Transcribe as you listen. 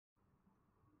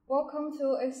Welcome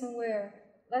to Asenware.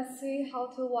 Let's see how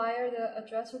to wire the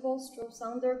addressable strobe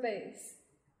sounder base.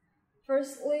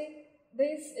 Firstly,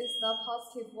 this is the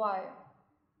positive wire.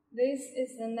 This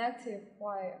is the negative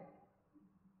wire.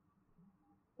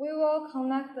 We will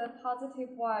connect the positive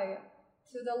wire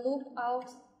to the loop out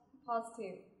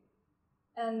positive,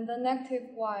 and the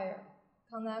negative wire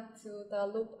connect to the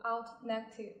loop out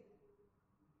negative.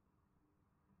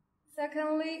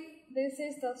 Secondly, this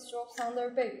is the strobe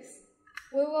sounder base.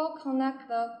 We will connect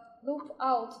the loop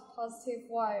out positive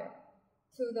wire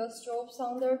to the strobe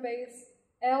sounder base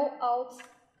L out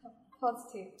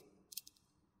positive,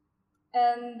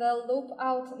 and the loop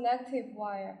out negative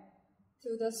wire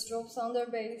to the strobe sounder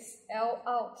base L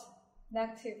out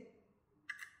negative.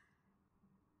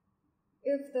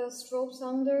 If the strobe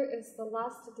sounder is the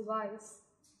last device,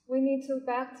 we need to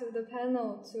back to the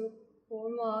panel to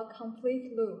form a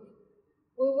complete loop.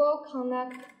 We will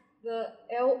connect the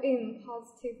L-in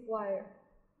positive wire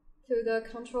to the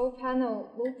control panel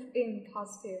loop-in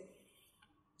positive,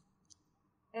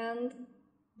 and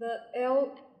the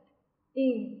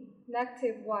L-in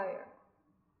negative wire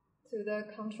to the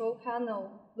control panel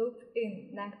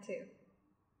loop-in negative.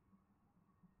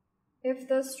 If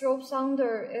the strobe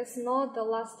sounder is not the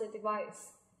last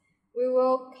device, we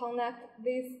will connect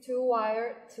these two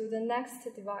wires to the next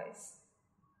device.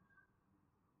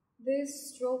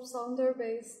 This strobe sounder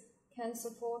base can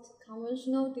support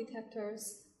conventional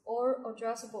detectors or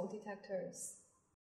addressable detectors.